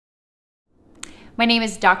My name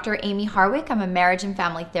is Dr. Amie Harwick. I'm a marriage and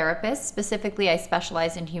family therapist. Specifically, I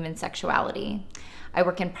specialize in human sexuality. I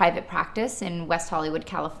work in private practice in West Hollywood,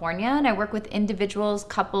 California, and I work with individuals,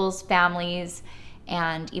 couples, families,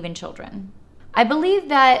 and even children. I believe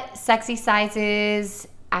that Sexycises,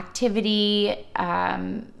 activity,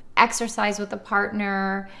 exercise with a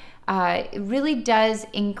partner, it really does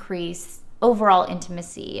increase overall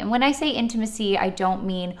intimacy. And when I say intimacy, I don't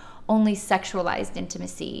mean only sexualized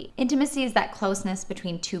intimacy. Intimacy is that closeness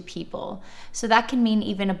between two people. So that can mean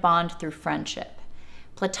even a bond through friendship.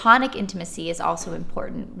 Platonic intimacy is also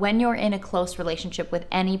important. When you're in a close relationship with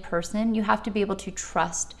any person, you have to be able to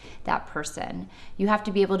trust that person. You have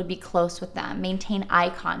to be able to be close with them, maintain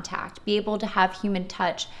eye contact, be able to have human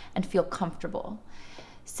touch and feel comfortable.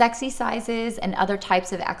 Sexycises and other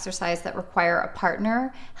types of exercise that require a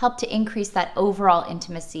partner help to increase that overall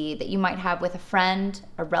intimacy that you might have with a friend,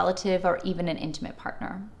 a relative, or even an intimate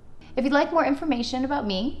partner. If you'd like more information about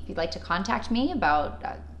me, if you'd like to contact me about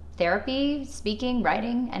therapy, speaking,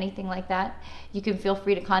 writing, anything like that, you can feel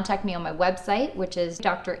free to contact me on my website, which is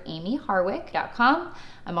dramieharwick.com.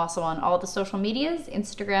 I'm also on all the social medias,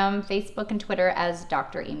 Instagram, Facebook, and Twitter as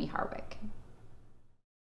Dr. Amie Harwick.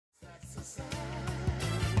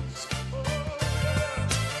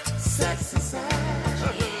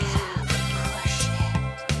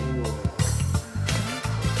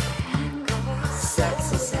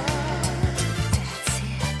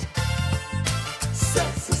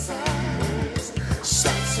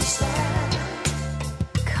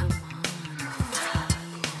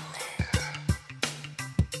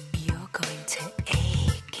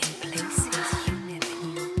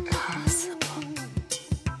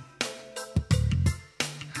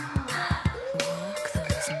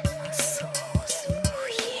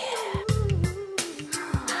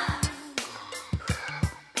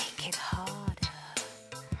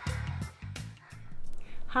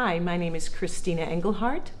 Hi, my name is Christina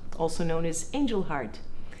Engelhardt, also known as Angelheart.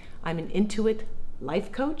 I'm an Intuit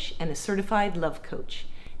life coach and a certified love coach.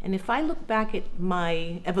 And if I look back at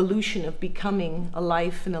my evolution of becoming a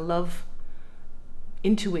life and a love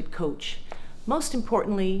Intuit coach, most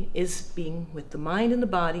importantly is being with the mind and the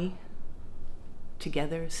body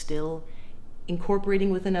together, still incorporating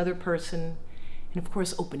with another person, and of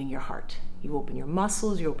course opening your heart. You open your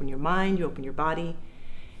muscles, you open your mind, you open your body,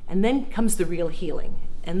 and then comes the real healing.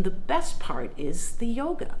 And the best part is the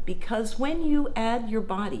yoga, because when you add your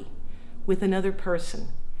body with another person,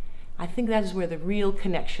 I think that is where the real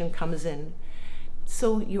connection comes in.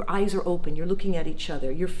 So your eyes are open, you're looking at each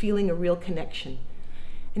other, you're feeling a real connection.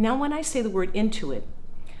 And now when I say the word Intuit,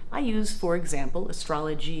 I use, for example,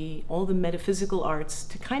 astrology, all the metaphysical arts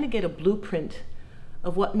to kind of get a blueprint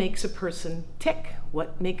of what makes a person tick,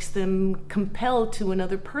 what makes them compelled to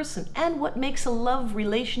another person, and what makes a love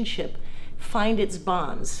relationship find its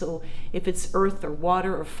bonds. So if it's earth or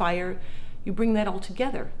water or fire, you bring that all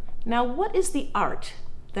together. Now, what is the art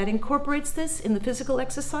that incorporates this in the physical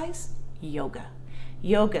exercise? Yoga.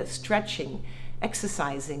 Yoga, stretching,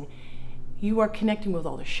 exercising. You are connecting with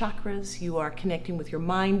all the chakras, you are connecting with your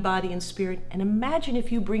mind, body, and spirit. And imagine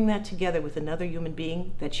if you bring that together with another human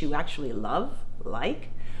being that you actually love, like,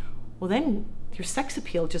 well then your sex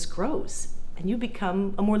appeal just grows and you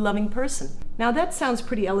become a more loving person. Now that sounds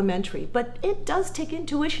pretty elementary, but it does take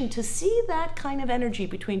intuition to see that kind of energy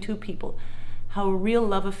between two people, how a real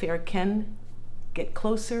love affair can get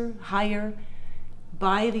closer, higher,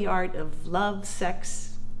 by the art of love,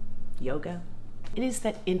 sex, yoga. It is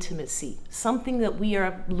that intimacy, something that we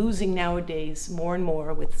are losing nowadays more and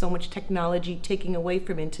more with so much technology taking away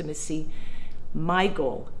from intimacy. My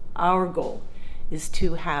goal, our goal, is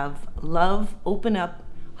to have love open up,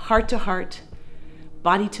 heart to heart,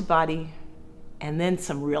 body to body, and then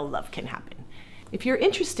some real love can happen. If you're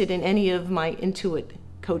interested in any of my Intuit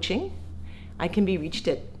coaching, I can be reached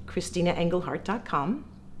at ChristinaEngelhardt.com.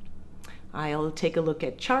 I'll take a look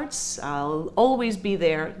at charts. I'll always be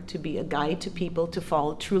there to be a guide to people to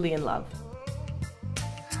fall truly in love.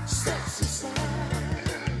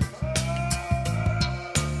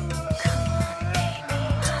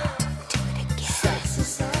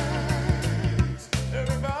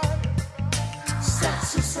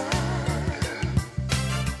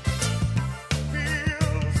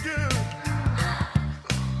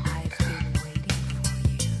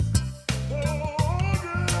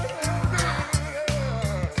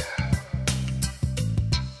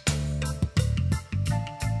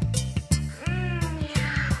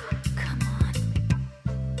 Come on.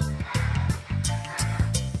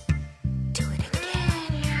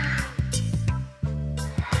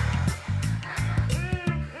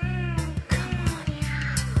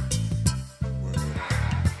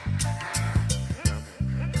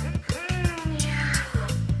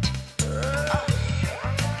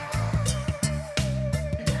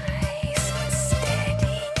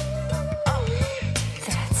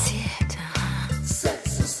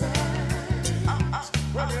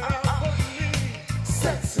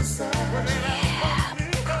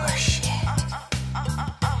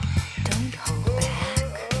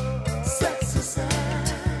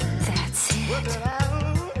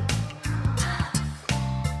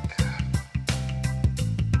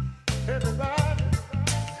 everybody.